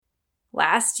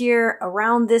Last year,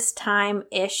 around this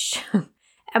time-ish,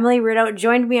 Emily Rideout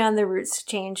joined me on the Roots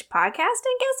Change podcast,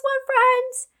 and guess what,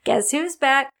 friends? Guess who's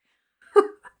back?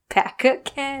 Back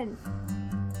again.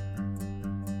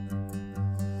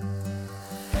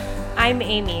 I'm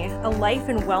Amy, a life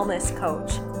and wellness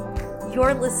coach.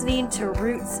 You're listening to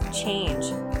Roots Change,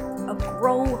 a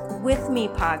Grow With Me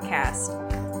podcast.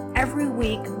 Every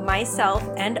week, myself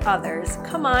and others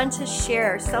come on to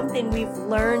share something we've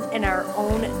learned in our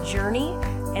own journey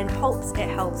and hopes it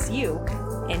helps you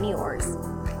in yours.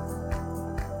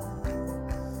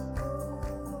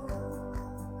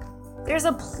 There's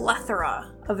a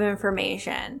plethora of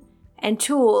information and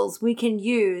tools we can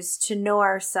use to know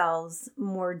ourselves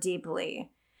more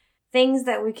deeply. Things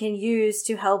that we can use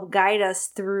to help guide us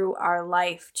through our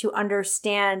life, to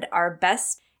understand our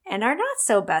best and our not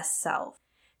so best self,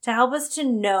 to help us to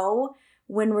know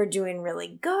when we're doing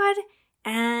really good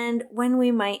and when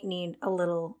we might need a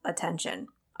little attention.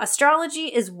 Astrology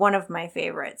is one of my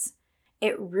favorites.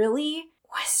 It really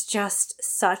was just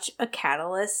such a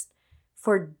catalyst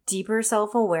for deeper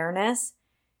self-awareness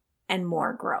and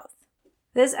more growth.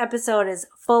 This episode is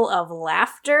full of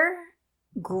laughter,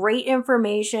 great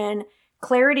information,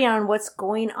 clarity on what's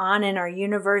going on in our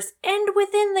universe and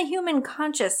within the human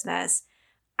consciousness.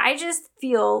 I just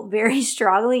feel very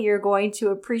strongly you're going to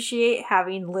appreciate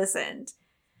having listened.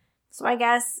 So I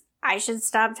guess I should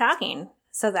stop talking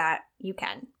so that you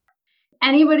can.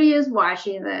 Anybody is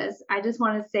watching this, I just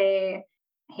want to say,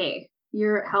 hey,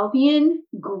 you're helping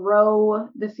grow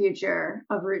the future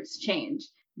of Roots Change.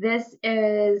 This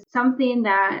is something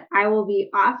that I will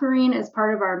be offering as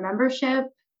part of our membership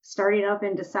starting up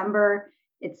in December.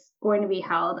 It's going to be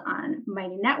held on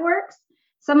Mighty Networks.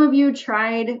 Some of you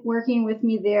tried working with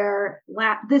me there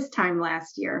this time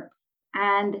last year,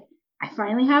 and I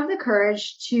finally have the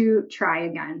courage to try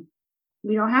again.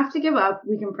 We don't have to give up.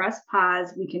 We can press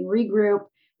pause. We can regroup.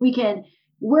 We can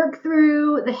work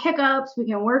through the hiccups. We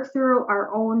can work through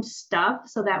our own stuff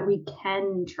so that we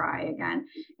can try again.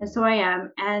 And so I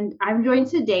am. And I'm joined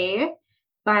today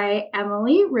by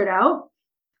Emily Rideout.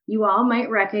 You all might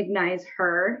recognize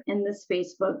her in this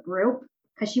Facebook group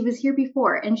because she was here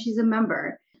before and she's a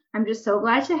member. I'm just so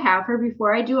glad to have her.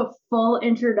 Before I do a full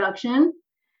introduction,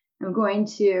 I'm going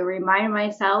to remind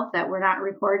myself that we're not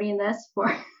recording this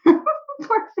for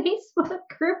Facebook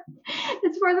group.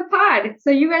 It's for the pod.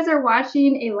 So you guys are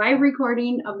watching a live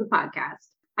recording of the podcast.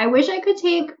 I wish I could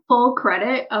take full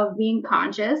credit of being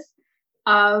conscious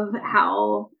of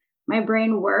how my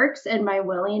brain works and my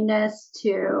willingness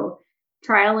to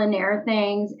trial and error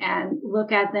things and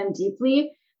look at them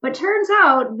deeply. But turns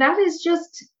out that is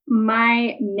just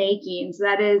my makings.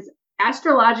 That is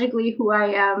astrologically who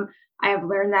I am. I have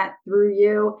learned that through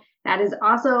you. That is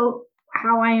also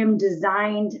how I am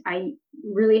designed. I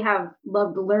really have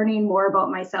loved learning more about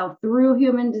myself through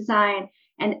human design.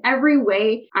 And every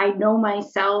way I know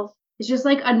myself is just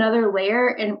like another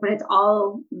layer, but it's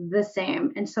all the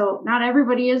same. And so not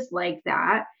everybody is like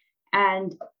that.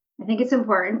 And I think it's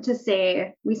important to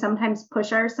say we sometimes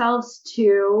push ourselves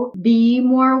to be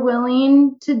more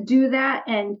willing to do that,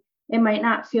 and it might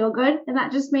not feel good, and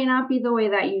that just may not be the way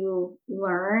that you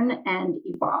learn and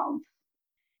evolve.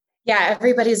 Yeah,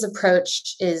 everybody's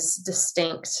approach is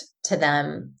distinct to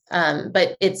them,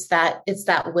 but it's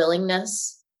that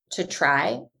willingness to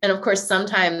try. And of course,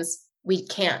 sometimes we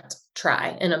can't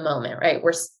try in a moment, right?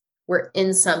 We're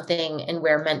in something and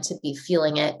we're meant to be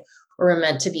feeling it. We're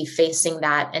meant to be facing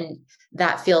that. And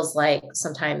that feels like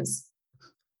sometimes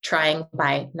trying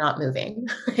by not moving,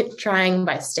 right? Trying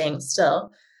by staying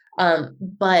still.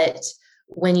 But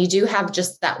when you do have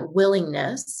just that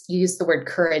willingness, you used the word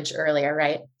courage earlier,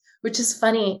 right? Which is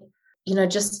funny.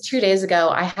 Just 2 days ago,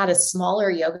 I had a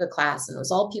smaller yoga class and it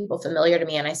was all people familiar to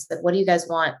me. And I said, what do you guys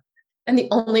want? And the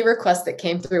only request that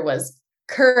came through was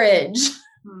courage.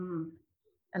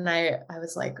 And I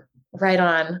was like, right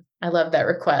on. I love that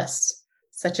request.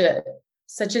 Such a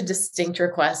distinct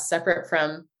request, separate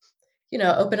from,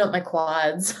 open up my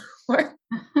quads. I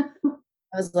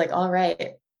was like, all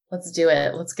right, let's do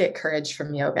it. Let's get courage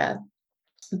from yoga.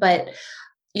 But,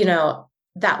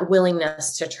 that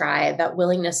willingness to try, that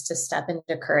willingness to step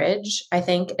into courage, I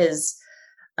think is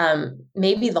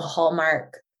maybe the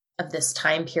hallmark of this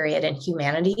time period in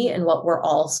humanity and what we're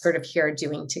all sort of here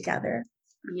doing together.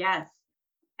 Yes.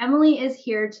 Emily is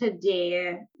here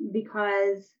today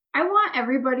because I want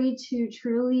everybody to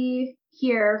truly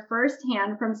hear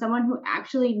firsthand from someone who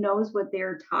actually knows what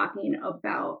they're talking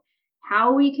about,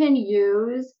 how we can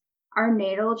use our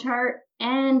natal chart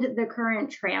and the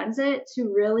current transit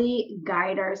to really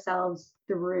guide ourselves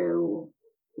through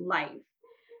life.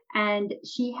 And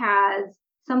she has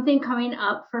something coming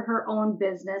up for her own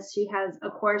business. She has a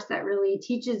course that really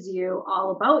teaches you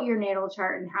all about your natal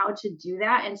chart and how to do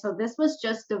that. And so this was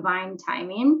just divine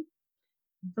timing.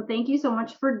 So thank you so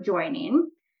much for joining.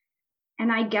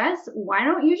 And I guess, why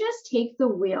don't you just take the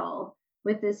wheel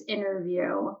with this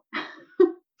interview? Why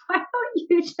don't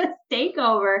you just take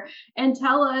over and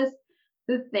tell us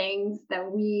the things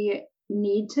that we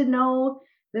need to know,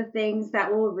 the things that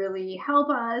will really help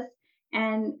us,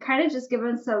 and kind of just give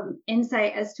us some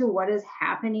insight as to what is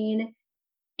happening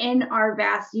in our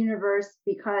vast universe,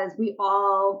 because we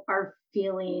all are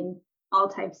feeling all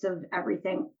types of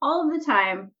everything all of the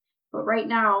time. But right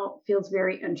now feels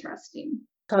very interesting.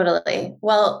 Totally.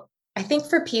 Well, I think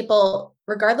for people,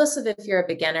 regardless of if you're a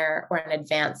beginner or an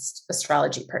advanced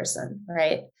astrology person,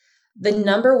 right? The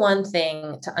number one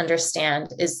thing to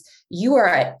understand is you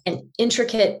are an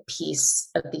intricate piece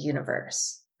of the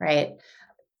universe, right?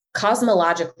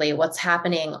 Cosmologically, what's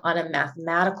happening on a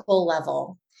mathematical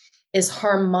level is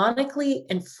harmonically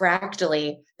and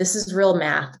fractally, this is real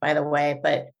math, by the way,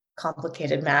 but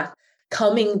complicated math,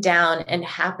 coming down and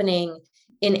happening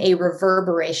in a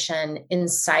reverberation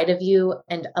inside of you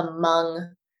and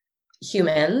among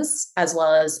humans, as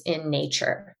well as in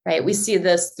nature, right? We see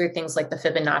this through things like the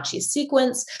Fibonacci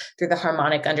sequence, through the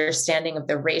harmonic understanding of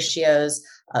the ratios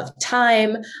of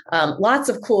time, lots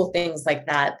of cool things like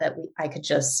that I could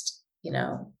just,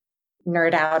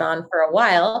 nerd out on for a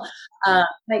while.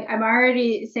 Like, I'm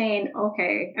already saying,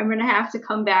 okay, I'm going to have to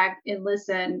come back and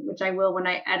listen, which I will when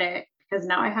I edit, because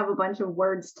now I have a bunch of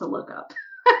words to look up.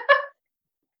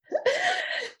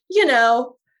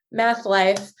 Math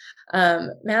life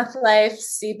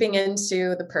seeping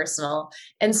into the personal.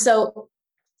 And so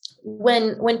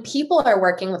when people are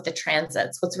working with the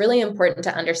transits, what's really important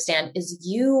to understand is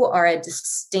you are a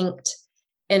distinct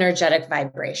energetic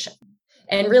vibration,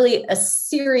 and really a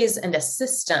series and a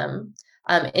system.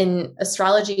 In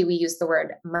astrology, we use the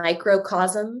word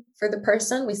microcosm for the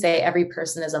person. We say every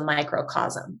person is a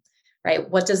microcosm, right?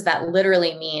 What does that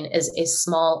literally mean? Is a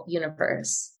small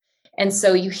universe. And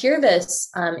so you hear this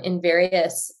in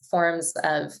various forms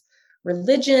of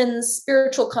religions,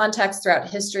 spiritual contexts throughout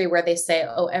history, where they say,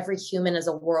 oh, every human is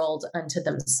a world unto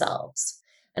themselves.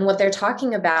 And what they're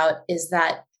talking about is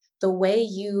that the way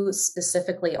you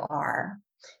specifically are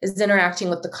is interacting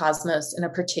with the cosmos in a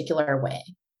particular way.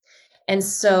 And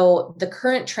so the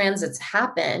current transits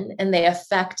happen and they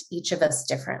affect each of us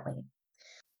differently.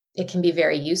 It can be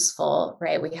very useful,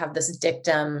 right? We have this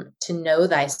dictum to know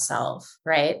thyself,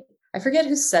 right? I forget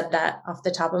who said that off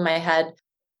the top of my head.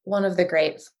 One of the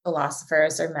great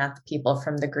philosophers or math people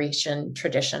from the Grecian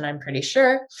tradition, I'm pretty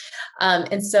sure.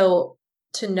 And so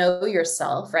to know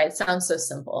yourself, right, sounds so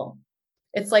simple.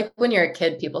 It's like when you're a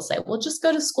kid, people say, well, just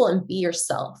go to school and be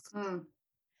yourself.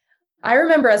 I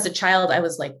remember as a child, I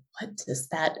was like, what does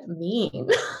that mean?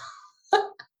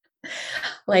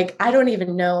 Like, I don't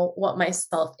even know what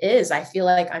myself is. I feel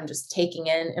like I'm just taking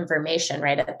in information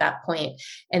right at that point.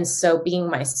 And so being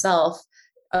myself,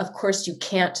 of course, you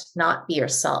can't not be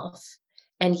yourself.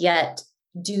 And yet,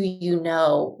 do you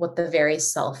know what the very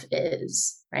self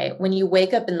is, right? When you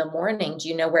wake up in the morning, do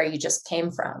you know where you just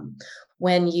came from?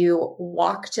 When you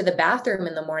walk to the bathroom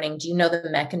in the morning, do you know the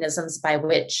mechanisms by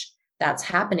which that's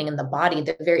happening in the body,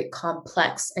 the very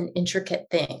complex and intricate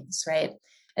things, right?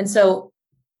 And so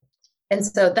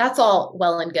that's all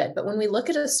well and good. But when we look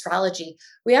at astrology,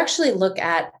 we actually look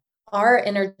at our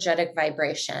energetic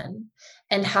vibration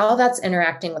and how that's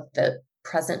interacting with the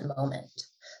present moment.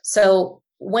 So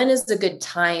when is a good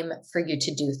time for you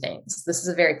to do things? This is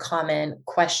a very common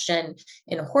question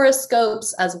in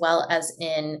horoscopes as well as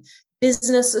in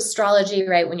business astrology,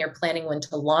 right? When you're planning when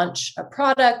to launch a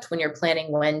product, when you're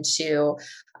planning when to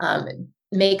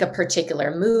make a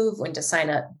particular move, when to sign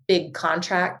a big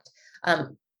contract.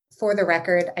 For the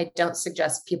record, I don't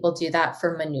suggest people do that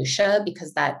for minutia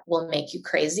because that will make you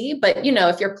crazy. But,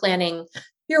 if you're planning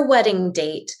your wedding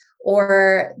date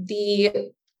or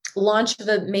the launch of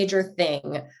a major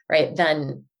thing, right,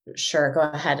 then sure, go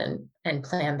ahead and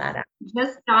plan that out.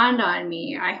 Just dawned on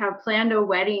me. I have planned a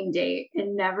wedding date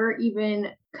and never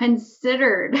even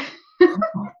considered. Did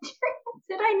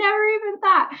I never even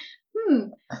thought,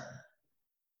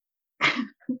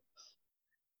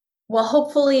 Well,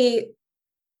 hopefully,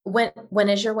 when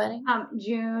is your wedding?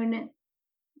 June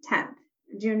 10th,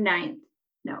 June 9th.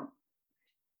 No,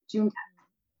 June 10th.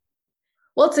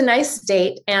 Well, it's a nice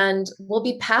date, and we'll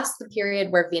be past the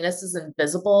period where Venus is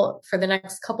invisible for the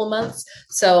next couple months.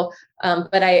 So,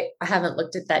 but I haven't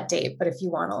looked at that date, but if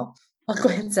you want, I'll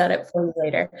glance at it for you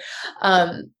later.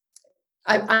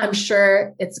 I'm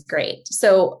sure it's great.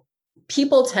 So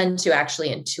people tend to actually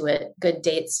intuit good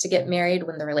dates to get married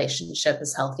when the relationship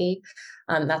is healthy.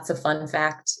 That's a fun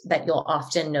fact that you'll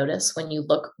often notice when you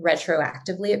look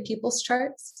retroactively at people's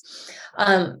charts.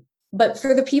 But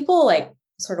for the people like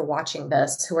sort of watching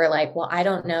this who are like, well, I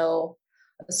don't know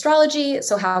astrology,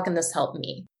 so how can this help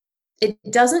me? It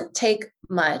doesn't take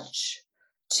much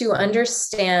to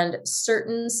understand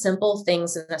certain simple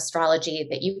things in astrology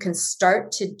that you can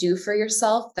start to do for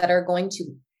yourself that are going to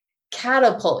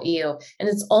catapult you. And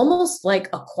it's almost like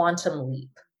a quantum leap.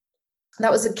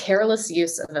 That was a careless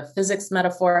use of a physics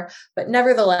metaphor, but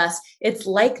nevertheless, it's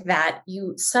like that.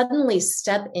 You suddenly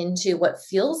step into what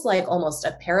feels like almost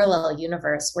a parallel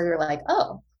universe where you're like,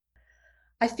 oh,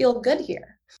 I feel good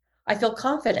here. I feel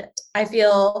confident. I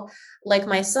feel like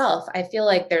myself. I feel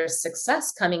like there's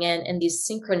success coming in, and these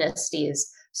synchronicities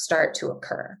start to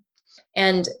occur.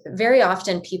 And very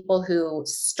often people who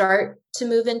start to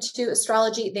move into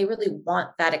astrology, they really want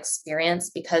that experience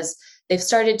because they've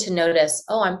started to notice,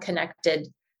 oh, I'm connected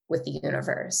with the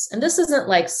universe. And this isn't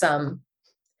like some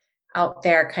out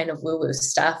there kind of woo-woo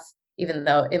stuff, even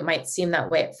though it might seem that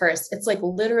way at first. It's like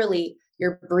literally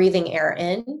you're breathing air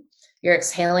in, you're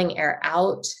exhaling air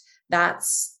out.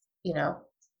 That's,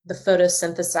 the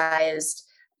photosynthesized,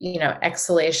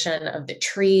 exhalation of the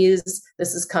trees.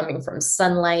 This is coming from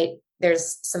sunlight.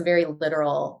 There's some very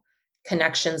literal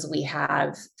connections we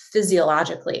have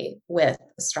physiologically with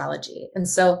astrology. And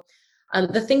so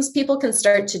the things people can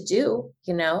start to do,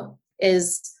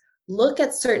 is look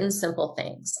at certain simple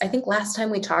things. I think last time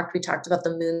we talked about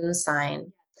the moon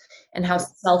sign and how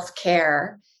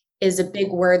self-care is a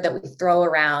big word that we throw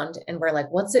around. And we're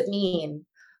like, what's it mean?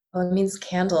 Oh, it means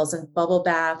candles and bubble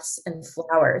baths and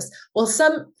flowers. Well,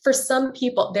 for some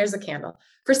people, there's a candle.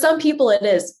 For some people, it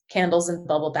is candles and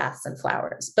bubble baths and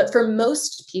flowers. But for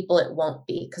most people, it won't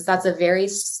be, because that's a very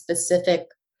specific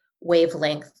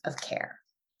wavelength of care.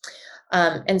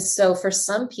 And so for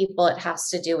some people, it has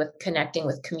to do with connecting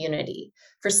with community.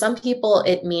 For some people,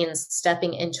 it means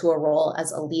stepping into a role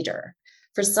as a leader.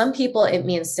 For some people, it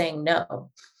means saying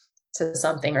no to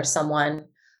something or someone.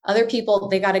 Other people,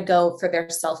 they got to go for their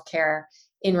self-care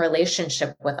in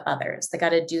relationship with others. They got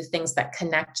to do things that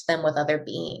connect them with other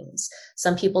beings.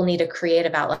 Some people need a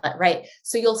creative outlet, right?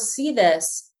 So you'll see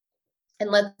this, and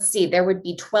let's see, there would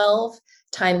be 12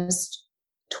 times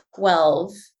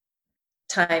 12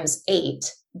 times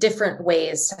 8 different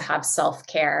ways to have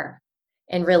self-care,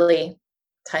 and really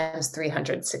times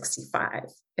 365,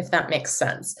 if that makes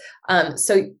sense.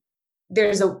 So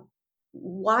there's a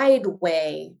wide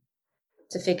way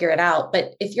to figure it out.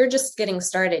 But if you're just getting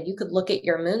started, you could look at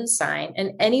your moon sign,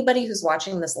 and anybody who's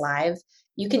watching this live,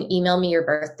 you can email me your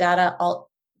birth data. I'll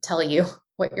tell you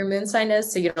what your moon sign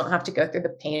is, so you don't have to go through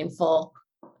the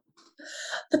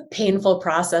painful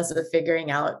process of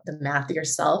figuring out the math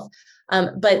yourself.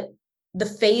 But the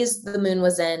phase the moon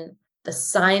was in, the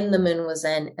sign the moon was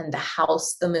in, and the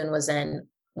house the moon was in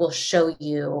will show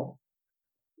you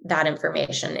that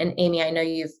information. And Amy, I know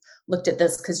you've looked at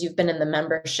this because you've been in the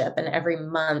membership, and every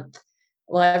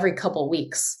couple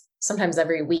weeks, sometimes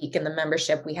every week in the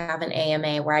membership, we have an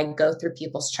AMA where I go through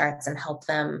people's charts and help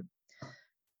them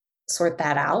sort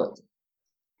that out.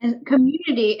 And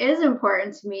community is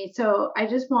important to me. So I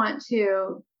just want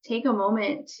to take a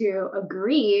moment to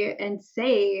agree and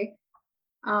say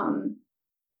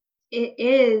it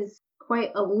is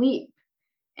quite a leap.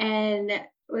 And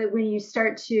when you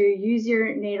start to use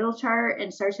your natal chart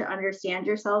and start to understand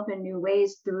yourself in new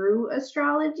ways through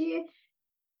astrology,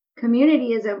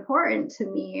 community is important to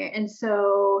me. And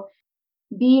so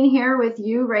being here with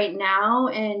you right now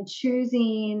and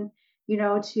choosing,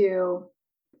 to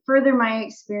further my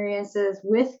experiences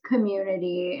with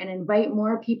community and invite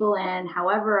more people in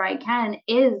however I can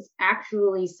is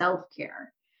actually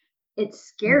self-care. It's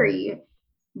scary,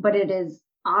 but it is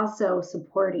also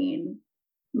supporting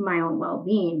my own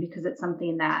well-being because it's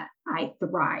something that I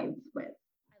thrive with.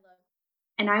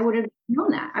 And I would have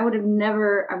known that. I would have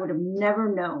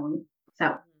never known.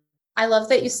 So I love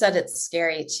that you said it's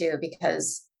scary too,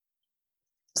 because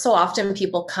so often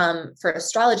people come for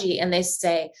astrology and they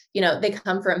say, they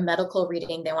come for a medical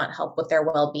reading, they want help with their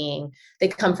well-being. They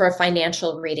come for a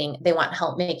financial reading, they want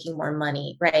help making more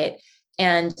money, right?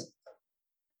 And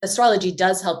astrology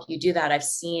does help you do that. I've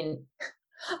seen,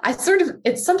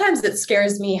 sometimes it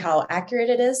scares me how accurate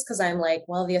it is, because I'm like,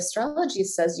 well, the astrology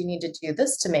says you need to do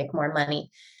this to make more money.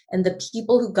 And the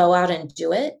people who go out and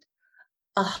do it,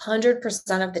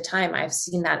 100% of the time, I've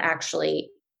seen that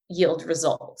actually yield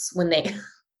results when they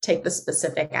take the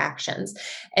specific actions.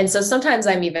 And so sometimes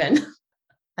I'm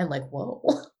like,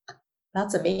 whoa,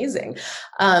 that's amazing.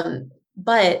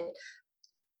 But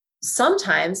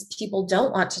sometimes people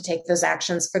don't want to take those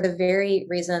actions for the very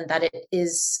reason that it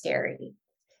is scary.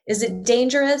 Is it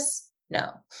dangerous?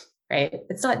 No, right?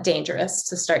 It's not dangerous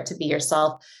to start to be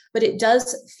yourself, but it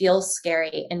does feel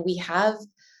scary. And we have,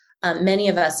 many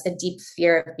of us, a deep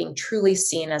fear of being truly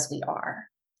seen as we are,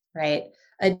 right?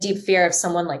 A deep fear of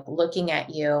someone like looking at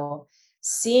you,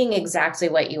 seeing exactly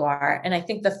what you are. And I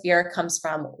think the fear comes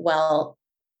from, well,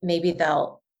 maybe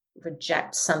they'll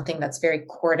reject something that's very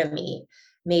core to me.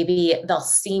 Maybe they'll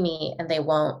see me and they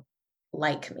won't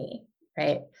like me,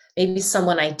 right? Maybe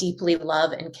someone I deeply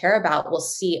love and care about will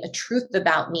see a truth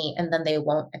about me and then they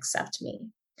won't accept me.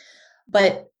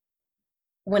 But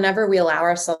whenever we allow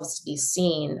ourselves to be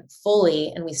seen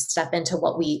fully and we step into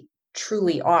what we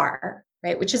truly are,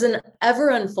 right, which is an ever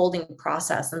unfolding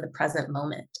process in the present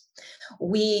moment,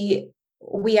 we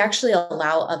actually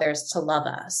allow others to love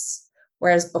us.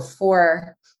 Whereas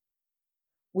before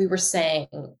we were saying,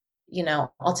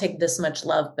 I'll take this much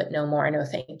love, but no more, no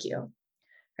thank you,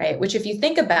 right? Which if you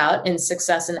think about in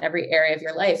success in every area of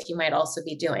your life, you might also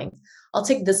be doing. I'll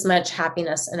take this much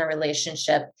happiness in a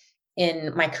relationship,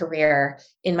 in my career,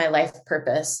 in my life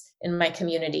purpose, in my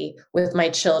community, with my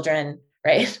children,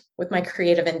 right? With my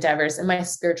creative endeavors, in my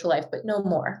spiritual life, but no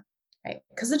more, right?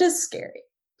 Because it is scary.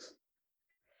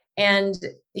 And,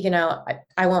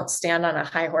 I won't stand on a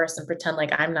high horse and pretend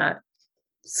like I'm not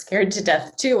scared to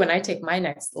death too when I take my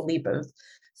next leap of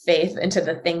faith into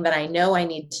the thing that I know I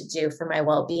need to do for my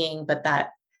well-being, but that,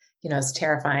 is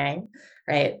terrifying,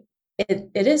 right?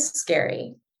 It is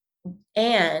scary.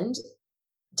 And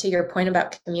to your point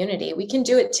about community, we can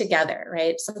do it together,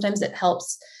 right? Sometimes it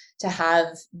helps to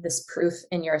have this proof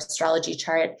in your astrology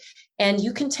chart, and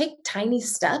you can take tiny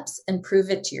steps and prove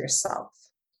it to yourself,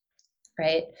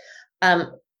 right?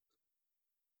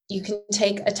 You can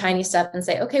take a tiny step and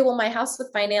say, okay, well, my house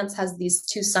with finance has these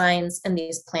 2 signs and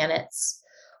these planets.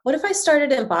 What if I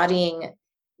started embodying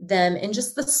them in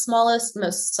just the smallest,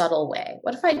 most subtle way?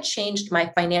 What if I changed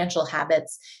my financial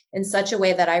habits in such a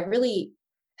way that I really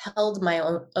held my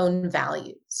own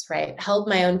values, right? Held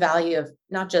my own value of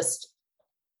not just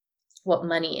what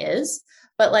money is,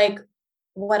 but like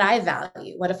what I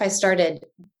value. What if I started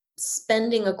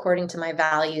spending according to my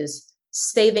values,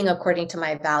 saving according to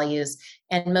my values,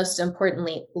 and most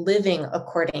importantly, living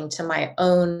according to my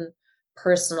own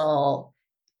personal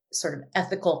sort of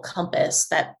ethical compass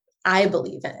that I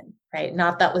believe in, right?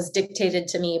 Not that was dictated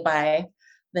to me by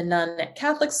the nun at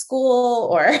Catholic school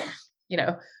or,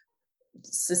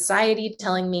 society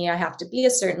telling me I have to be a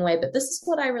certain way, but this is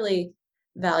what I really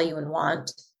value and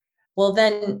want. Well,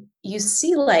 then you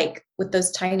see, like with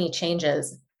those tiny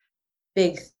changes,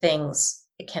 big things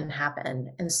can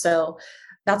happen. And so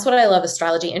that's what I love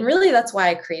astrology. And really, that's why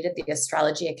I created the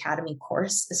Astrology Academy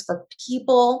course, is for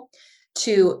people,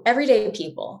 to everyday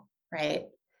people, right?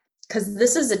 Because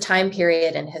this is a time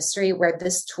period in history where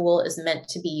this tool is meant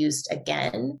to be used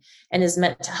again and is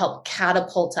meant to help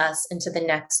catapult us into the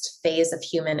next phase of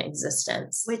human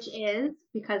existence. Which is,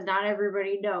 because not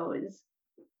everybody knows.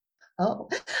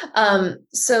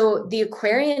 So the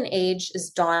Aquarian age is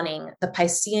dawning. The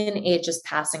Piscean age is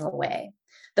passing away.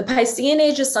 The Piscean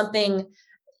age is something,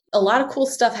 a lot of cool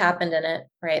stuff happened in it,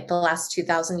 right? The last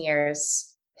 2,000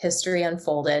 years, history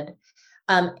unfolded.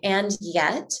 And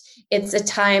yet it's a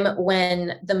time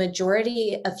when the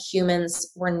majority of humans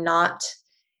were not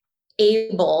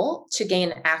able to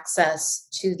gain access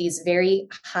to these very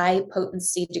high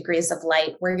potency degrees of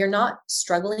light, where you're not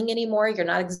struggling anymore, you're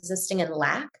not existing in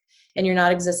lack, and you're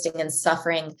not existing in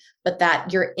suffering, but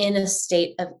that you're in a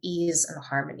state of ease and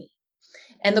harmony.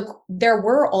 And there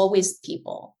were always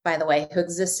people, by the way, who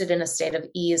existed in a state of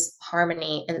ease,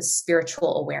 harmony, and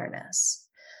spiritual awareness,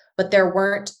 but there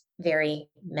weren't very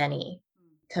many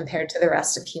compared to the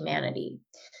rest of humanity.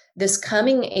 This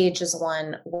coming age is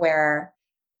one where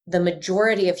the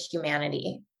majority of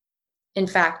humanity, in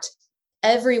fact,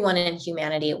 everyone in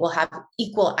humanity, will have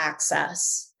equal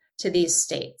access to these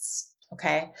states,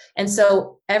 okay? And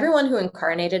so everyone who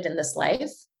incarnated in this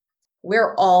life,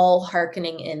 we're all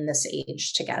hearkening in this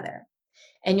age together.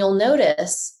 And you'll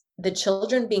notice the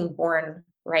children being born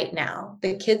right now,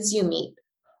 the kids you meet,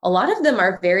 a lot of them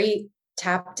are very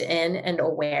tapped in and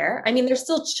aware. I mean, they're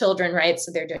still children, right?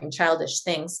 So they're doing childish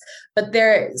things, but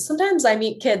sometimes I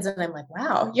meet kids and I'm like,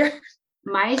 wow,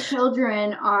 my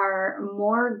children are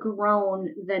more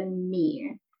grown than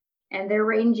me, and they're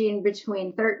ranging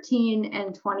between 13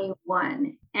 and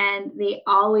 21. And they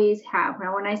always have.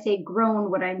 Now, when I say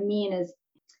grown, what I mean is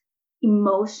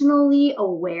emotionally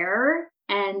aware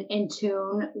and in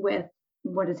tune with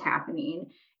what is happening,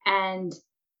 and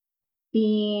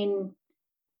being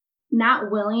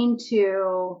not willing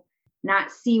to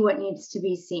not see what needs to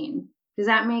be seen. Does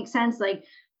that make sense? Like,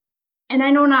 and I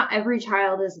know not every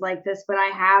child is like this, but I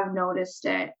have noticed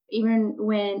it even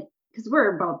when, because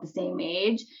we're about the same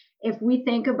age. If we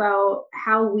think about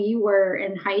how we were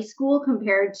in high school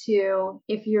compared to,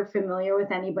 if you're familiar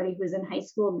with anybody who's in high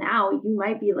school now, you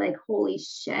might be like, holy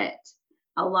shit,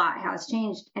 a lot has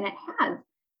changed. And it has.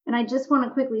 And I just want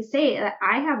to quickly say that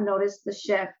I have noticed the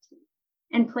shift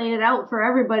and played it out for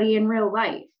everybody in real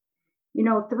life.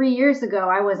 3 years ago,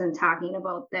 I wasn't talking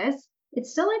about this.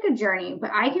 It's still like a journey,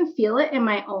 but I can feel it in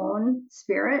my own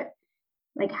spirit,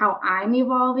 like how I'm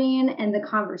evolving and the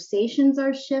conversations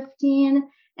are shifting.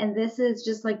 And this is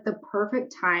just like the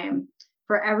perfect time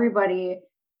for everybody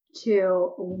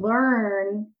to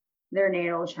learn their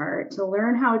natal chart, to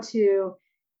learn how to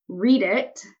read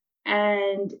it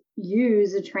and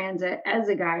use a transit as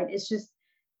a guide. It's just,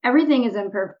 everything is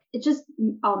imperfect. It just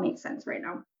all makes sense right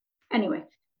now. Anyway.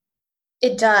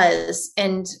 It does.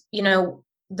 And,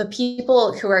 the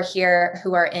people who are here,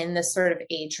 who are in this sort of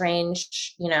age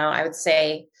range, I would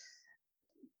say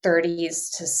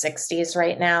 30s to 60s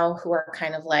right now, who are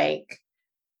kind of like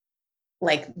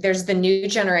there's the new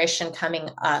generation coming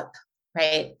up,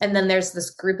 right? And then there's this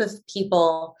group of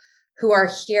people who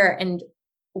are here. And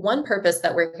one purpose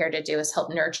that we're here to do is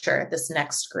help nurture this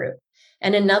next group.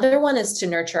 And another one is to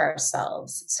nurture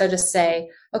ourselves. So to say,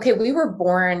 okay, we were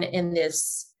born in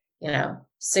this,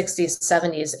 60s,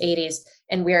 70s, 80s,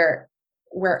 and we're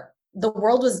the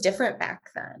world was different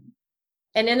back then.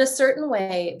 And in a certain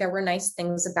way, there were nice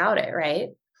things about it, right?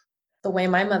 The way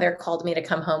my mother called me to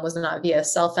come home was not via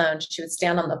cell phone. She would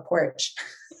stand on the porch,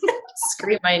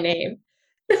 scream my name,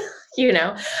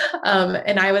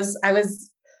 and I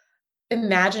was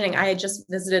imagining, I had just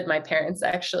visited my parents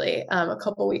actually a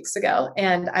couple weeks ago,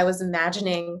 and I was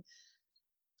imagining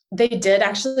they did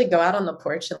actually go out on the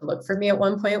porch and look for me at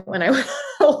one point when I went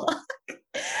on a walk.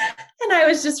 And I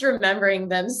was just remembering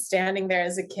them standing there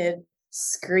as a kid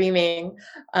screaming.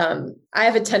 I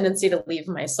have a tendency to leave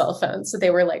my cell phone. So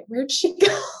they were like, where'd she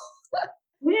go?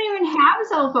 We didn't even have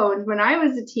cell phones when I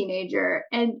was a teenager.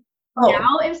 And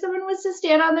now if someone was to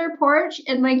stand on their porch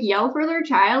and like yell for their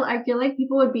child, I feel like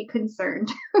people would be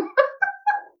concerned.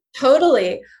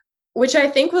 Totally. Which I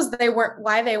think was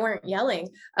why they weren't yelling.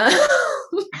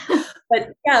 But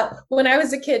yeah, when I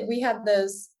was a kid, we had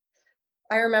those.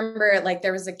 I remember like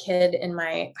there was a kid in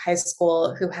my high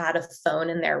school who had a phone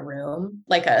in their room,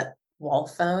 like a wall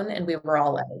phone. And we were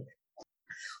all like,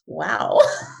 wow.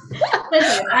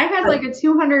 Listen, I had like a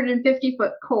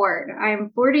 250-foot cord. I'm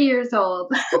 40 years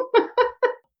old.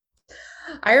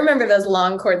 I remember those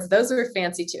long cords. Those were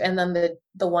fancy too. And then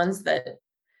the ones that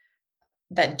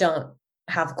don't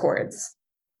have cords.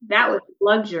 That was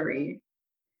luxury.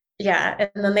 Yeah.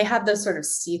 And then they had those sort of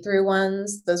see-through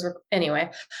ones. Those were,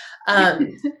 anyway.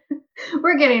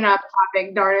 We're getting off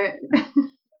topic, darn it.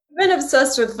 I've been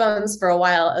obsessed with phones for a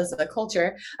while as a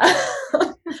culture.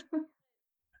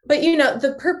 But,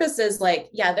 the purpose is like,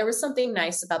 yeah, there was something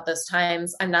nice about those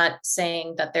times. I'm not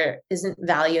saying that there isn't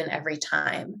value in every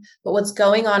time, but what's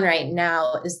going on right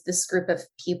now is this group of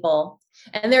people.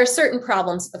 And there are certain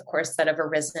problems, of course, that have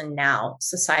arisen now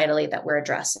societally that we're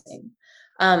addressing.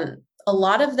 A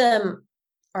lot of them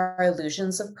are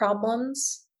illusions of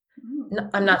problems.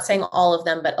 I'm not saying all of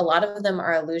them, but a lot of them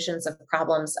are illusions of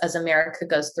problems as America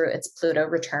goes through its Pluto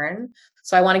return.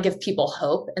 So I want to give people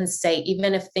hope and say,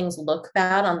 even if things look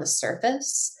bad on the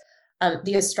surface,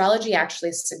 the astrology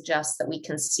actually suggests that we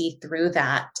can see through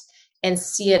that and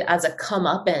see it as a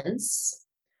comeuppance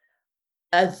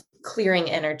of clearing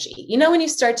energy. When you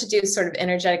start to do sort of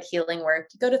energetic healing work,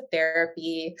 you go to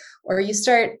therapy or you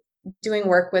start doing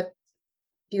work with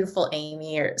beautiful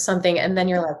Amy or something, and then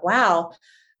you're like, wow,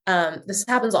 this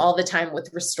happens all the time with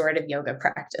restorative yoga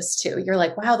practice too. You're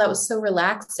like, wow, that was so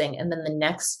relaxing. And then the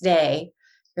next day,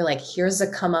 you're like, here's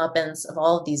a comeuppance of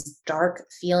all of these dark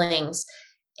feelings,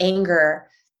 anger,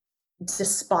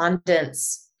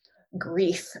 despondence,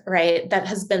 grief, right? That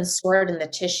has been stored in the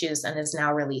tissues and is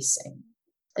now releasing.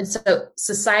 And so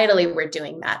societally, we're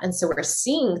doing that. And so we're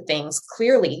seeing things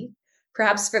clearly,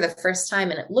 perhaps for the first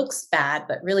time, and it looks bad,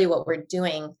 but really what we're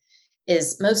doing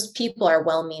is most people are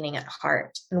well-meaning at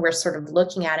heart. And we're sort of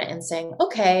looking at it and saying,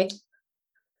 okay,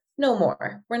 no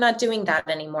more. We're not doing that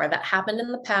anymore. That happened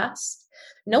in the past.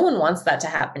 No one wants that to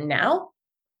happen now.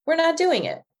 We're not doing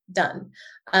it. Done.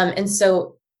 And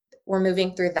so we're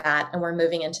moving through that, and we're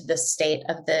moving into this state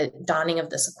of the dawning of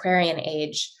this Aquarian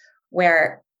age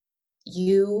where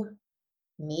you,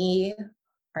 me,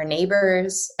 our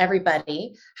neighbors,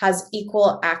 everybody has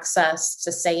equal access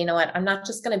to say, you know what, I'm not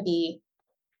just going to be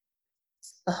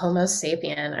a Homo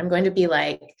sapien. I'm going to be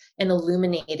like an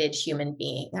illuminated human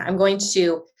being. I'm going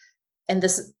to, and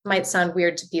this might sound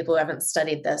weird to people who haven't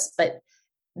studied this, but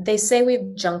they say we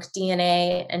have junk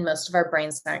DNA and most of our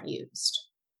brains aren't used.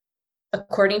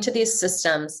 According to these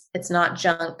systems, it's not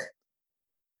junk.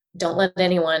 Don't let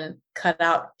anyone cut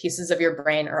out pieces of your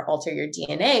brain or alter your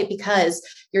DNA, because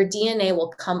your DNA will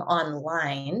come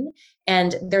online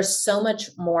and there's so much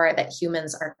more that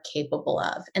humans are capable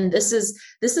of. And this is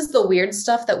the weird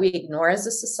stuff that we ignore as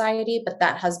a society, but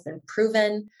that has been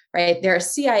proven, right? There are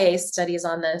CIA studies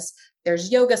on this.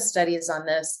 There's yoga studies on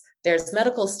this. There's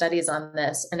medical studies on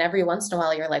this. And every once in a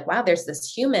while you're like, wow, there's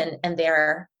this human and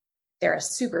they're a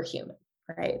superhuman,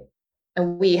 right?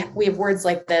 And we have words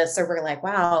like this, or we're like,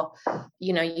 wow,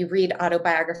 you read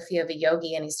Autobiography of a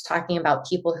Yogi and he's talking about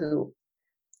people who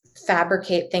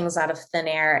fabricate things out of thin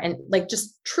air and like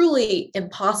just truly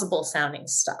impossible sounding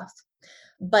stuff.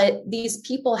 But these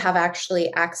people have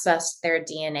actually accessed their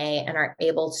DNA and are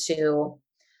able to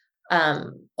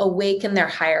awaken their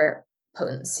higher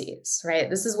potencies, right?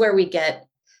 This is where we get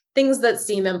things that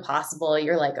seem impossible.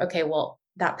 You're like, okay, well,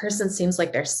 that person seems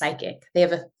like they're psychic. They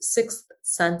have a sixth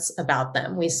sense about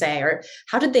them, we say, or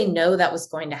how did they know that was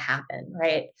going to happen,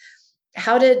 right?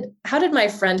 How did my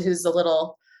friend who's a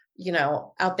little,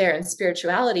 out there in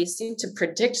spirituality seem to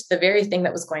predict the very thing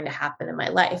that was going to happen in my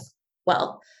life?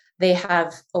 Well, they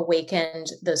have awakened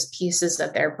those pieces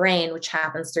of their brain, which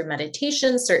happens through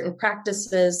meditation, certain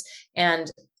practices, and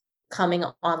coming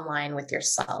online with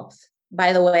yourself.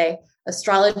 By the way,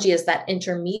 astrology is that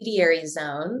intermediary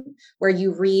zone where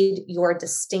you read your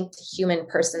distinct human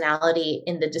personality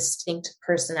in the distinct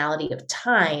personality of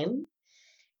time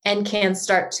and can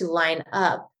start to line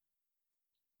up.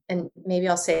 And maybe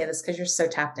I'll say this because you're so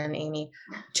tapped in, Amy,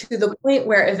 to the point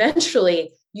where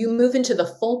eventually you move into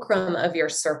the fulcrum of your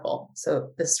circle.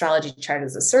 So the astrology chart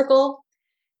is a circle.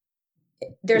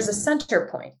 There's a center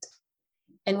point.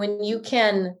 And when you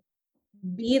can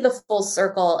be the full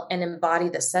circle and embody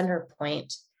the center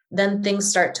point, then things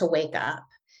start to wake up.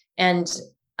 And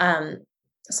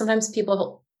sometimes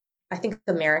people, I think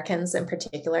Americans in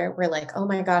particular, we're like, oh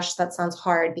my gosh, that sounds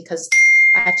hard because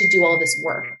I have to do all this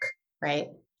work, right?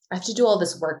 I have to do all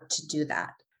this work to do that.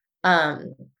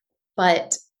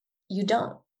 But you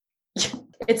don't.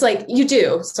 It's like you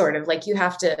do, sort of like you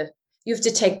have to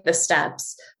take the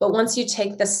steps. But once you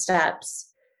take the steps,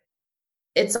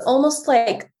 it's almost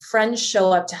like friends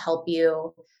show up to help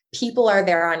you. People are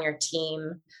there on your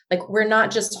team. Like we're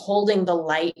not just holding the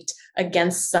light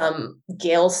against some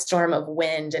gale storm of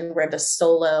wind and we're the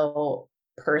solo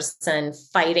person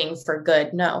fighting for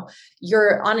good. No,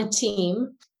 you're on a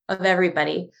team of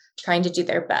everybody trying to do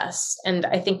their best. And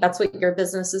I think that's what your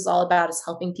business is all about, is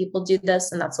helping people do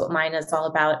this. And that's what mine is all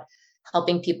about,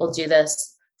 helping people do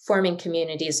this, forming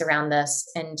communities around this.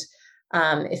 And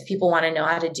if people want to know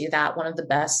how to do that, one of the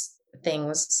best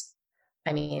things,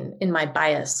 I mean, in my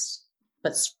biased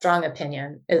but strong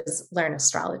opinion, is learn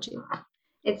astrology.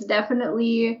 It's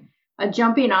definitely a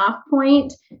jumping off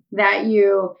point that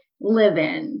you live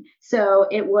in. So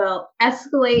it will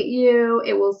escalate you.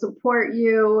 It will support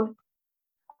you.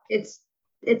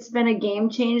 It's been a game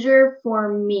changer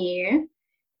for me.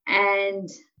 And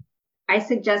I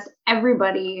suggest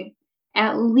everybody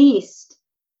at least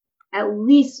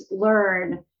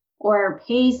learn or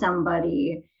pay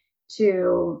somebody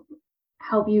to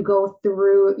help you go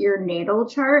through your natal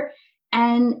chart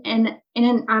and in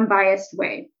an unbiased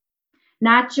way.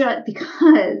 Not just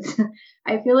because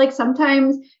I feel like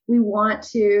sometimes we want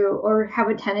to or have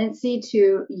a tendency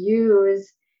to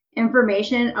use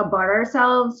information about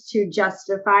ourselves to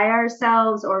justify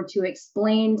ourselves or to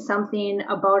explain something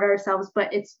about ourselves,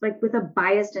 but it's like with a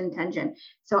biased intention.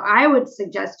 So I would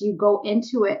suggest you go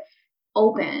into it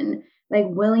open, like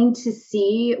willing to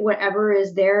see whatever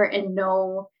is there and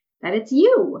know that it's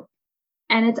you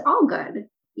and it's all good.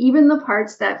 Even the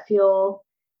parts that feel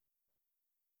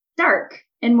dark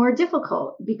and more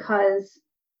difficult, because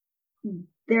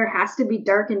there has to be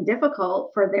dark and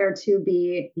difficult for there to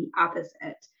be the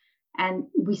opposite. And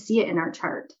we see it in our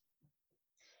chart.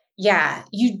 Yeah,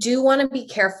 you do want to be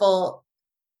careful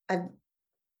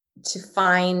to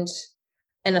find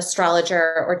an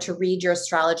astrologer or to read your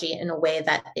astrology in a way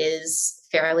that is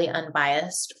fairly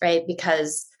unbiased, right?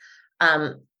 Because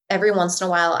every once in a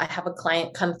while, I have a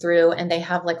client come through and they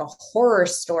have like a horror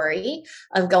story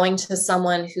of going to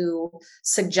someone who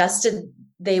suggested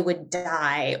they would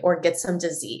die or get some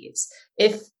disease.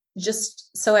 If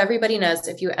just so everybody knows,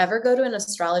 if you ever go to an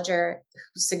astrologer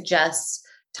who suggests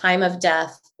time of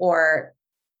death or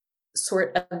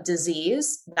sort of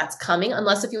disease that's coming,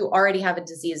 unless if you already have a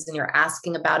disease and you're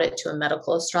asking about it to a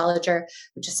medical astrologer,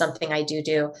 which is something I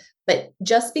do. But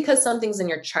just because something's in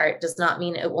your chart does not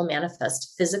mean it will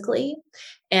manifest physically.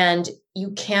 And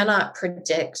you cannot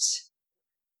predict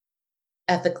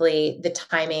ethically the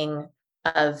timing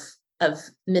of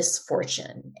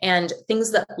misfortune. And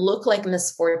things that look like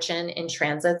misfortune in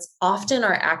transits often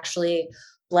are actually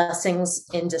blessings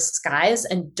in disguise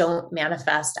and don't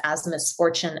manifest as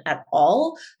misfortune at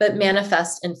all, but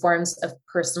manifest in forms of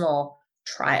personal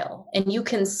trial. And you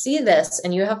can see this,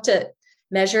 and you have to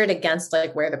measure it against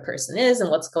like where the person is and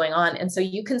what's going on. And so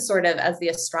you can sort of, as the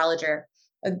astrologer,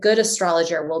 a good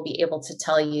astrologer will be able to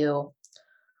tell you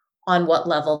on what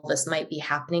level this might be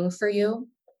happening for you.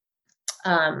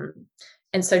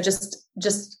 And so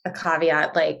just a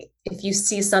caveat, like if you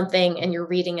see something and you're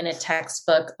reading in a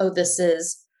textbook, oh, this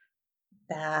is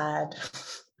bad,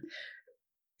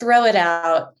 throw it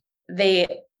out.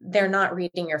 They're not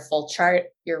reading your full chart.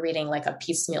 You're reading like a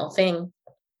piecemeal thing.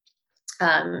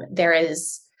 There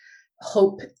is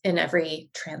hope in every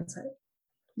transit.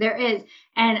 There is.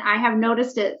 And I have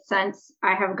noticed it since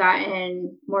I have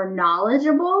gotten more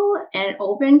knowledgeable and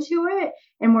open to it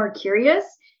and more curious,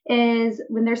 is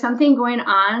when there's something going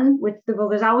on with well,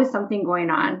 there's always something going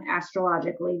on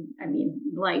astrologically,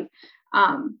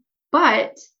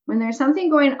 but when there's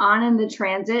something going on in the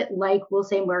transit, like we'll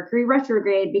say Mercury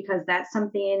retrograde, because that's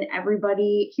something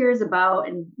everybody hears about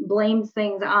and blames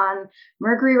things on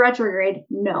Mercury retrograde.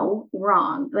 No,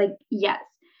 wrong. Like, yes,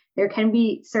 there can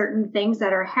be certain things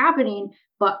that are happening,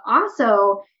 but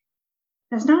also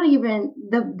that's not even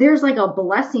there's like a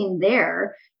blessing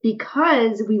there,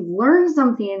 because we learn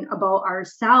something about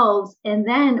ourselves. And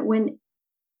then when,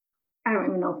 I don't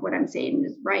even know if what I'm saying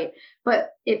is right, but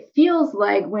it feels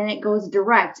like when it goes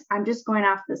direct, I'm just going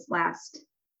off this last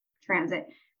transit,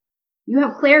 you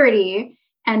have clarity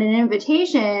and an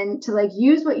invitation to like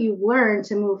use what you've learned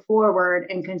to move forward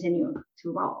and continue to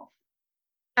evolve.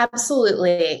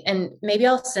 Absolutely. And maybe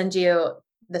I'll send you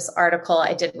this article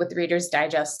I did with Reader's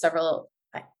Digest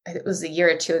it was a year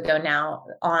or two ago now,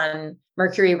 on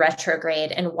Mercury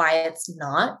retrograde and why it's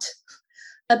not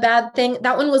a bad thing.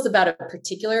 That one was about a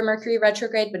particular Mercury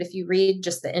retrograde, but if you read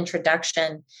just the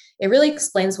introduction, it really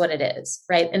explains what it is,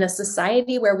 right? In a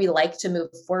society where we like to move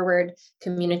forward,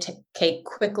 communicate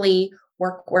quickly,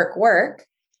 work,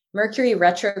 Mercury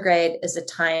retrograde is a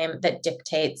time that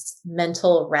dictates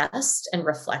mental rest and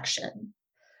reflection.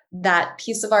 That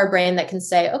piece of our brain that can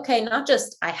say, okay, not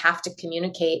just I have to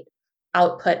communicate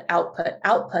output,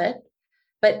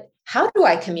 but how do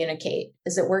I communicate?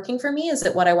 Is it working for me? Is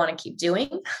it what I want to keep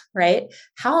doing? Right?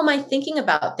 How am I thinking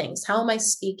about things? How am I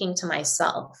speaking to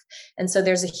myself? And so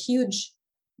there's a huge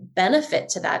benefit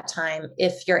to that time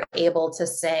if you're able to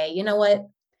say, you know what?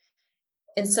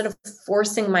 Instead of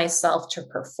forcing myself to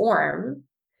perform,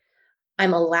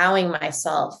 I'm allowing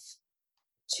myself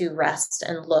to rest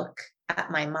and look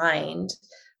at my mind.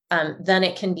 Then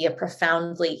it can be a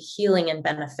profoundly healing and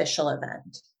beneficial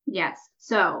event. Yes.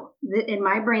 So in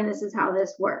my brain, this is how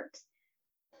this works.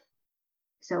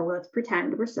 So let's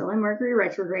pretend we're still in Mercury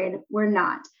retrograde. We're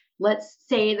not. Let's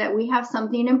say that we have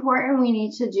something important we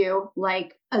need to do,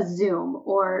 like a Zoom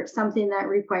or something that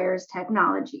requires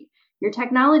technology. Your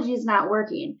technology is not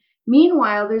working.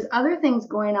 Meanwhile, there's other things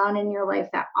going on in your life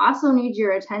that also need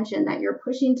your attention that you're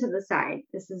pushing to the side.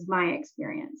 This is my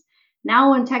experience.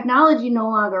 Now, when technology no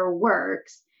longer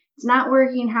works, it's not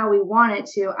working how we want it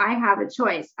to, I have a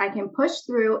choice. I can push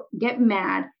through, get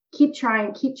mad, keep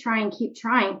trying,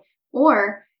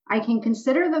 or I can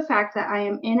consider the fact that I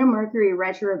am in a Mercury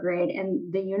retrograde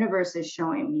and the universe is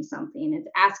showing me something. It's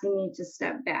asking me to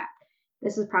step back.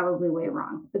 This is probably way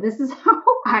wrong, but this is how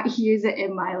I use it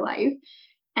in my life.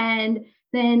 And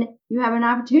then you have an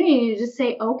opportunity to just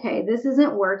say, okay, this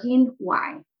isn't working.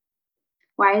 Why?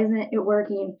 Why isn't it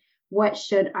working? What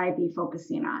should I be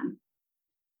focusing on?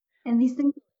 And these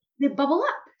things, they bubble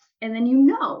up, and then you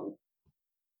know.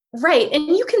 Right. And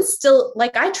you can still,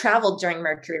 like, I traveled during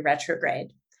Mercury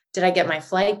retrograde. Did I get my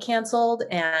flight canceled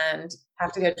and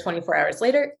have to go 24 hours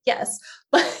later? Yes.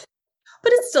 But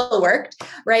it still worked.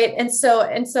 Right. And so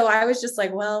I was just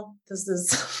like, well, this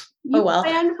is, you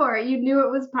planned for it. You knew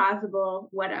it was possible,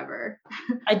 whatever.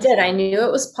 I did. I knew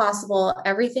it was possible.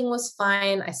 Everything was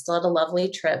fine. I still had a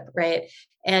lovely trip. Right.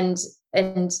 And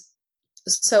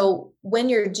so when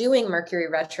you're doing Mercury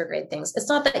retrograde things, it's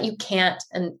not that you can't,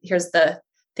 and here's the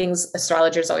things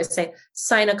astrologers always say,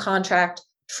 sign a contract,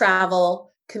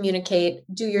 travel, communicate,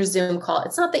 do your Zoom call.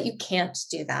 It's not that you can't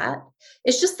do that.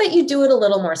 It's just that you do it a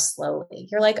little more slowly.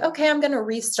 You're like, okay, I'm going to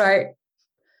restart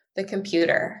the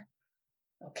computer.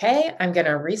 Okay, I'm going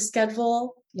to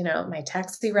reschedule my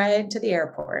taxi ride to the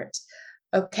airport.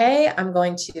 Okay, I'm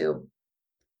going to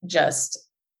just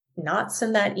not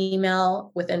send that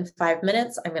email within 5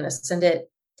 minutes. I'm going to send it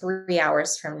 3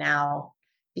 hours from now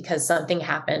because something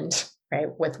happened, right?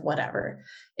 With whatever.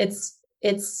 It's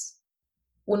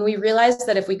when we realize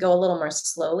that if we go a little more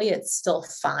slowly, it's still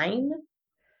fine,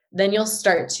 then you'll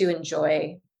start to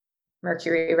enjoy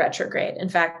Mercury retrograde. In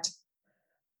fact,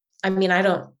 I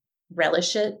don't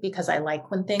relish it because I like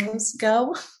when things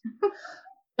go,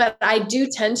 but I do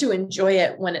tend to enjoy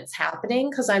it when it's happening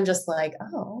because I'm just like,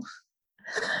 oh.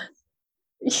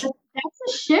 That's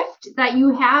a shift that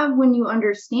you have when you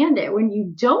understand it. When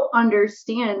you don't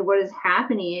understand what is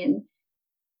happening,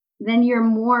 then you're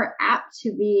more apt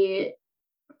to be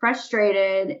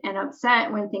frustrated and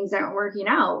upset when things aren't working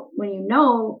out. When you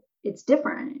know it's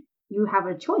different, you have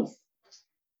a choice.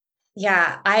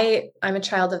 Yeah, I'm a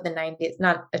child of the 90s,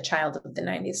 not a child of the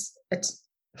 90s. It's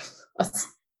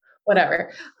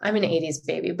whatever. I'm an 80s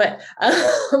baby, but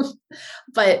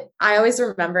I always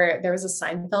remember there was a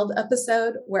Seinfeld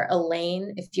episode where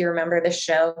Elaine, if you remember the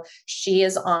show, she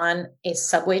is on a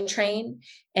subway train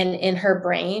and in her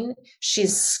brain,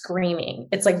 she's screaming.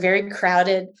 It's like very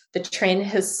crowded. The train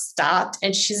has stopped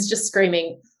and she's just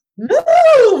screaming,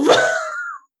 move.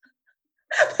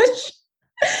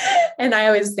 And I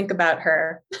always think about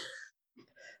her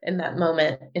in that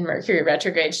moment in Mercury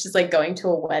retrograde. She's like going to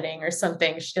a wedding or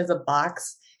something. She has a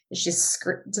box and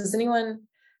does anyone,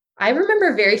 I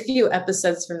remember very few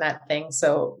episodes from that thing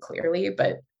so clearly,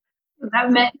 but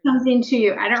that meant something to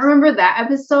you. I don't remember that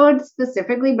episode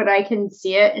specifically, but I can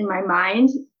see it in my mind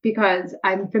because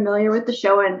I'm familiar with the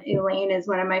show and Elaine is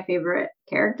one of my favorite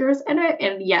characters in it.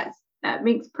 And yes, that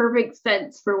makes perfect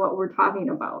sense for what we're talking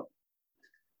about.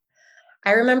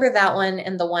 I remember that one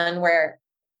and the one where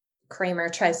Kramer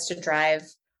tries to drive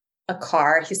a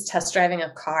car. He's test driving a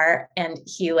car and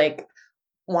he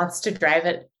wants to drive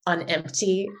it on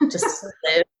empty just to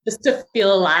live, just to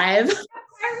feel alive.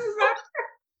 I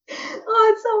remember.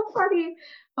 Oh, it's so funny.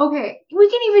 Okay, we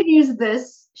can even use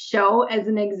this show as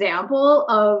an example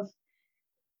of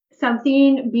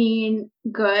something being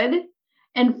good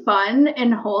and fun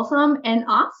and wholesome. And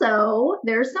also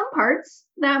there's some parts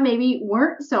that maybe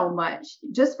weren't so much,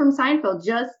 just from Seinfeld,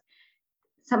 just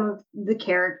some of the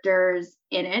characters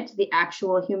in it, the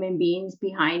actual human beings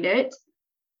behind it.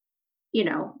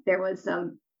 There was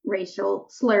some racial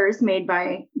slurs made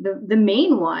by the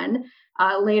main one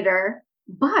later,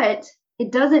 but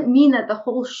it doesn't mean that the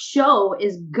whole show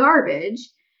is garbage.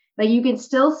 You can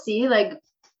still see,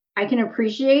 I can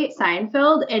appreciate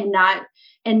Seinfeld and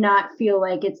not feel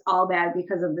like it's all bad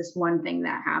because of this one thing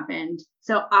that happened.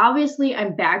 So obviously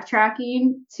I'm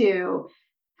backtracking to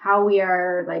how we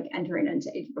are entering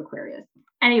into Age of Aquarius.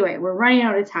 Anyway, we're running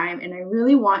out of time and I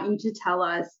really want you to tell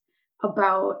us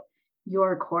about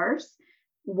your course,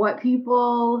 what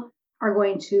people are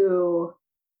going to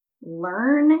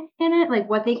learn in it,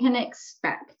 what they can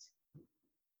expect.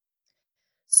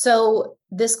 So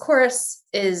this course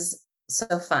is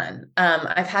so fun.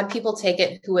 I've had people take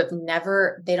it who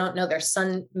they don't know their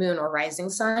sun, moon, or rising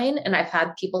sign. And I've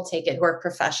had people take it who are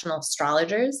professional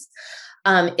astrologers.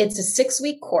 It's a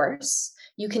 6-week course.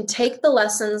 You can take the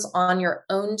lessons on your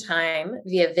own time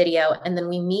via video, and then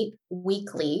we meet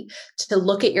weekly to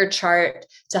look at your chart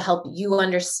to help you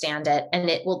understand it. And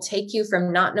it will take you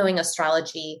from not knowing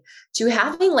astrology to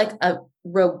having a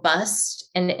robust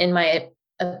and, in my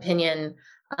opinion,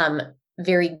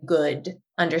 very good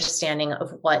understanding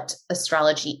of what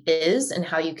astrology is and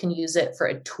how you can use it for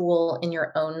a tool in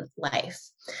your own life.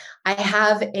 I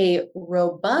have a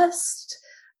robust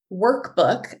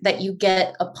workbook that you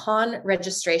get upon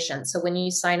registration. So when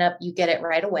you sign up, you get it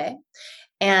right away.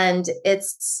 And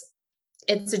it's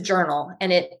a journal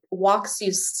and it walks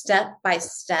you step by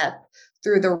step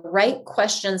through the right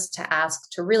questions to ask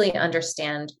to really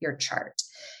understand your chart.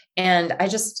 And I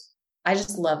just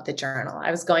love the journal.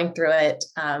 I was going through it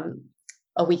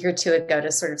a week or two ago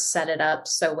to sort of set it up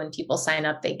so when people sign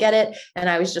up, they get it. And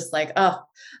I was just like,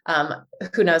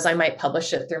 who knows? I might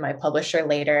publish it through my publisher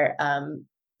later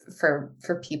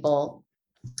for people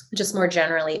just more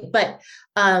generally. But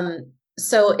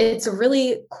so it's a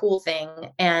really cool thing.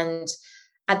 And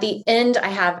at the end, I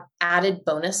have added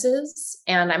bonuses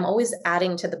and I'm always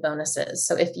adding to the bonuses.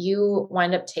 So if you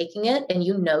wind up taking it and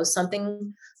you know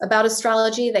something about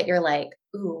astrology that you're like,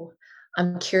 ooh,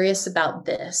 I'm curious about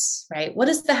this, right? What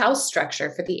is the house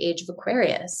structure for the Age of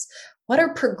Aquarius? What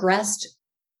are progressed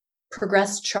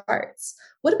charts?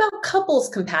 What about couples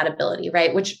compatibility,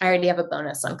 right? Which I already have a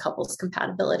bonus on couples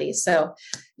compatibility. So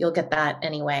you'll get that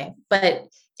anyway, but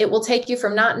it will take you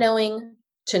from not knowing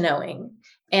to knowing.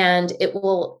 And it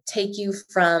will take you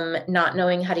from not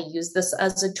knowing how to use this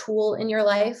as a tool in your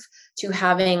life to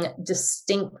having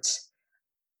distinct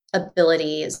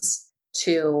abilities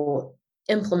to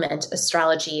implement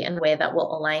astrology in a way that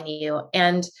will align you.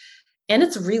 And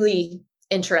it's really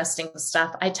interesting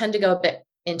stuff. I tend to go a bit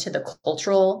into the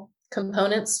cultural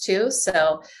components too.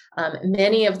 So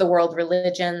many of the world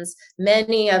religions,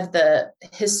 many of the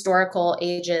historical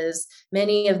ages,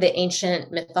 many of the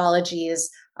ancient mythologies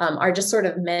are just sort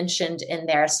of mentioned in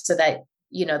there so that,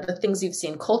 you know, the things you've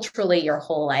seen culturally your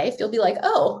whole life, you'll be like,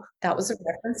 oh, that was a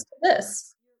reference to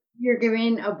this. You're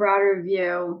giving a broader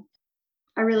view.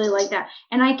 I really like that.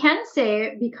 And I can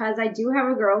say, because I do have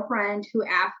a girlfriend who,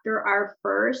 after our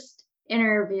first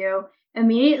interview,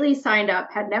 immediately signed up,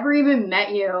 had never even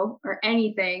met you or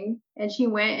anything. And she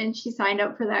went and she signed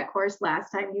up for that course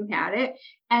last time you had it.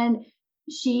 And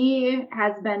she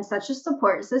has been such a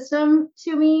support system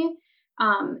to me.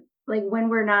 Like when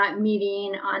we're not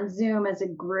meeting on Zoom as a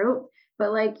group,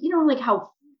 but like, you know, like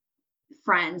how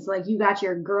friends, like you got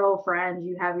your girlfriend,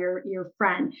 you have your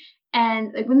friend.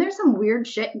 And like when there's some weird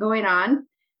shit going on,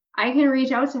 I can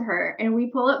reach out to her and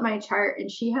we pull up my chart,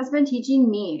 and she has been teaching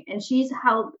me, and she is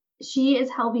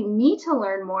helping me to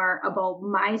learn more about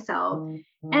myself.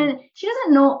 Mm-hmm. And she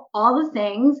doesn't know all the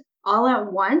things all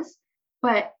at once,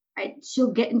 but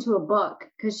she'll get into a book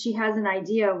because she has an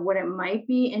idea of what it might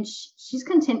be. And she's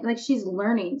content, like she's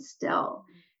learning still.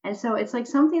 And so it's like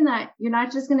something that you're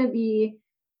not just going to be,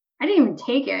 I didn't even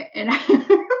take it, and I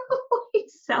really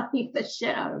selling the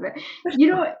shit out of it. You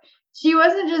know, she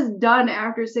wasn't just done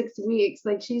after 6 weeks.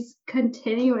 Like she's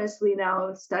continuously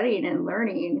now studying and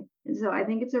learning. And so I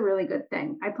think it's a really good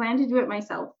thing. I plan to do it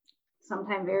myself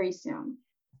sometime very soon.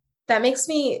 That makes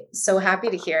me so happy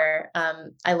to hear.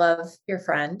 I love your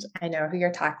friend. I know who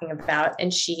you're talking about,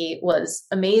 and she was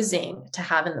amazing to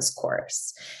have in this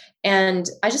course. And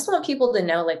I just want people to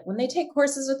know, like when they take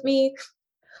courses with me,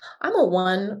 I'm a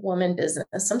one-woman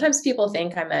business. Sometimes people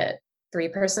think I'm a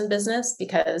 3-person business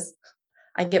because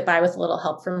I get by with a little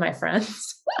help from my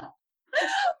friends.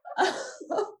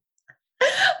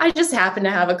 I just happen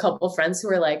to have a couple friends who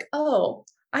are like, oh,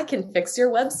 I can fix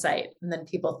your website. And then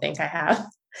people think I have.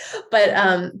 But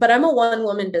I'm a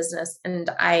one-woman business, and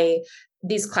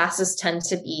these classes tend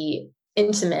to be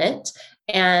intimate,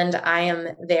 and I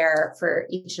am there for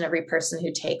each and every person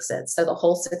who takes it. So the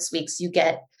whole 6 weeks you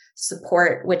get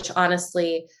support, which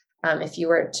honestly, if you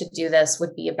were to do this,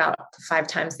 would be about 5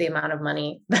 times the amount of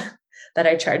money that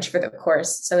I charge for the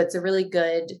course. So it's a really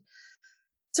good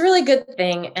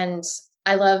thing. And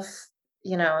I love,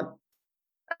 you know,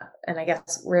 and I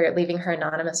guess we're leaving her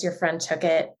anonymous. Your friend took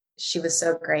it. She was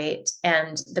so great.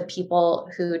 And the people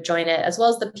who join it, as well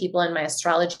as the people in my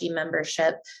astrology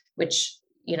membership, which,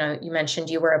 you know, you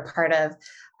mentioned you were a part of,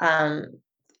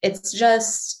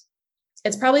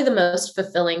 it's probably the most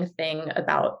fulfilling thing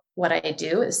about what I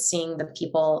do is seeing the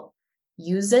people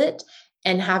use it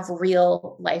and have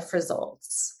real life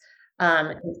results,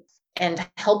 and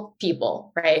help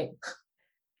people, right?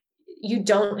 You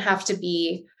don't have to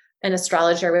be an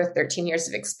astrologer with 13 years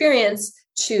of experience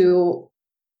to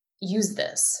use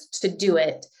this, to do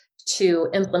it, to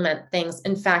implement things.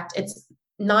 In fact,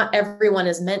 not everyone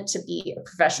is meant to be a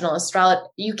professional astrologer.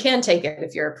 You can take it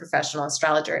if you're a professional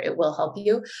astrologer, it will help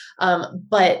you.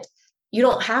 But you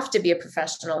don't have to be a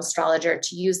professional astrologer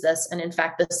to use this. And in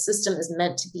fact, the system is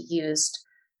meant to be used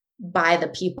by the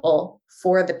people,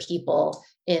 for the people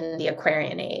in the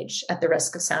Aquarian age, at the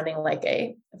risk of sounding like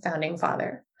a founding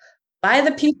father. By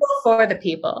the people, for the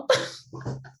people.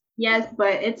 Yes,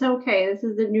 but it's okay. This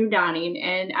is the new dawning.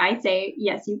 And I say,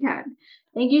 yes, you can.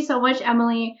 Thank you so much,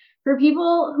 Emily. For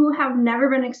people who have never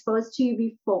been exposed to you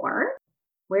before,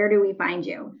 where do we find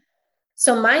you?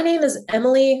 So my name is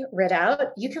Emily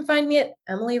Ridout. You can find me at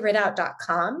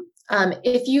emilyridout.com.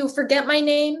 If you forget my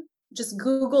name, just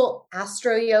Google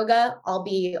Astro Yoga. I'll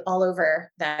be all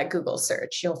over that Google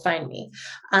search. You'll find me.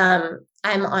 I'm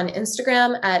on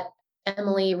Instagram at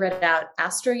Emily Ridout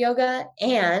Astro Yoga.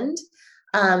 And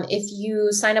if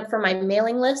you sign up for my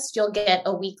mailing list, you'll get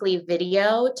a weekly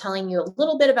video telling you a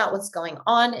little bit about what's going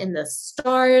on in the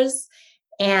stars.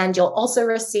 And you'll also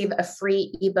receive a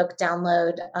free ebook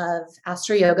download of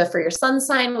Astro Yoga for your sun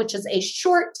sign, which is a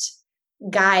short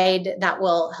guide that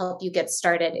will help you get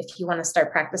started if you want to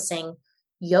start practicing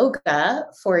yoga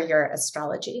for your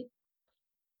astrology.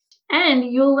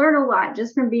 And you'll learn a lot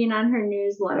just from being on her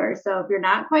newsletter. So if you're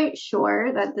not quite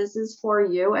sure that this is for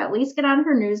you, at least get on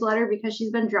her newsletter, because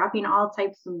she's been dropping all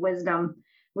types of wisdom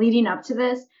leading up to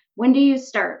this. When do you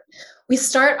start? We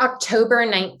start October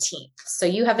 19th. So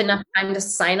you have enough time to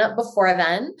sign up before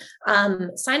then.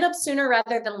 Sign up sooner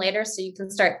rather than later so you can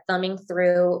start thumbing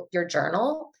through your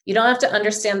journal. You don't have to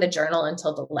understand the journal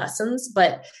until the lessons,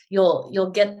 but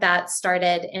you'll get that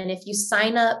started. And if you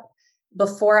sign up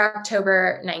before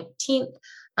October 19th,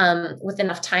 with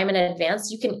enough time in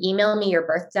advance, you can email me your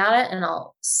birth data and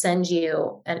I'll send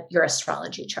you your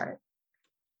astrology chart.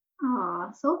 Oh,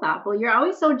 so thoughtful. You're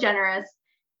always so generous.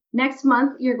 Next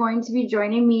month, you're going to be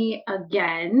joining me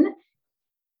again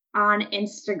on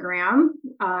Instagram.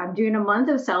 I'm doing a month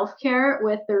of self-care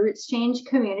with the Roots Change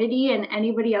community and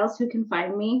anybody else who can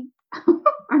find me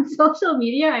on social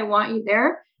media. I want you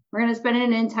there. We're going to spend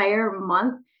an entire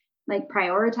month like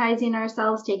prioritizing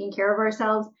ourselves, taking care of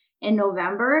ourselves in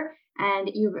November. And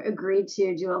you've agreed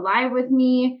to do a live with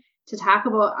me to talk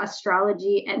about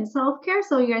astrology and self-care.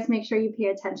 So you guys make sure you pay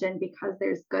attention because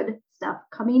there's good stuff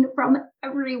coming from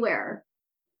everywhere.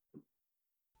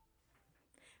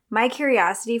 My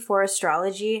curiosity for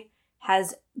astrology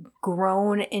has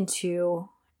grown into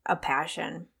a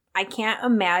passion. I can't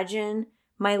imagine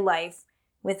my life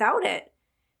without it.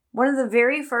 One of the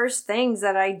very first things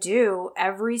that I do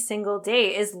every single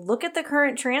day is look at the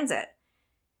current transit.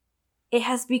 It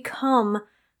has become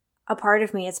a part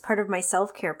of me. It's part of my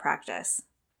self-care practice.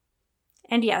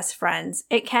 And yes, friends,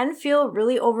 it can feel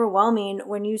really overwhelming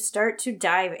when you start to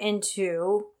dive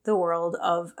into the world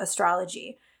of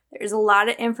astrology. There's a lot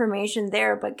of information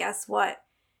there, but guess what?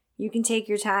 You can take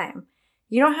your time.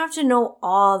 You don't have to know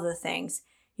all the things.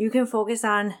 You can focus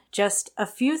on just a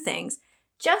few things,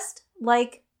 just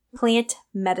like plant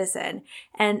medicine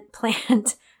and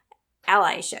plant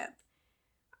allyship.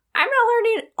 I'm not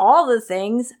learning all the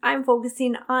things. I'm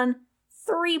focusing on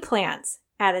 3 plants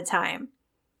at a time.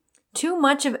 Too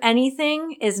much of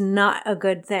anything is not a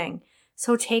good thing,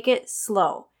 so take it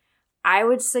slow. I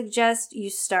would suggest you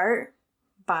start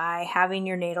by having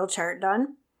your natal chart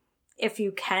done. If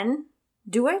you can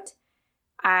do it,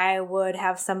 I would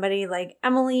have somebody like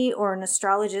Emily or an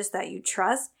astrologist that you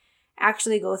trust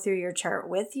actually go through your chart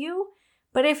with you.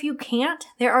 But if you can't,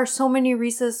 there are so many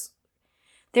resources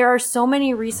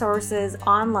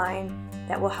online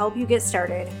that will help you get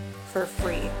started for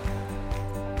free.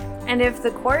 And if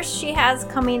the course she has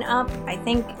coming up, I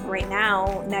think right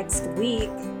now, next week,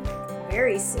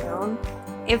 very soon,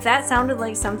 if that sounded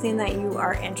like something that you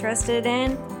are interested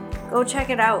in, go check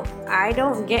it out. I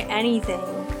don't get anything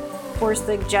for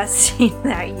suggesting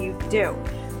that you do.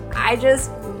 I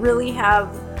just really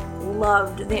have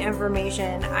loved the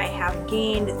information I have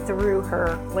gained through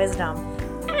her wisdom.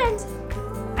 And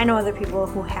I know other people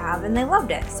who have and they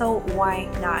loved it. So why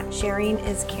not? Sharing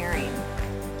is caring.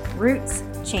 Roots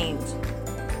change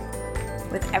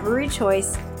with every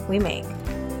choice we make.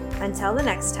 Until the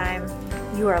next time,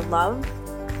 you are loved,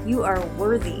 you are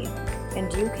worthy,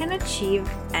 and you can achieve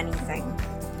anything.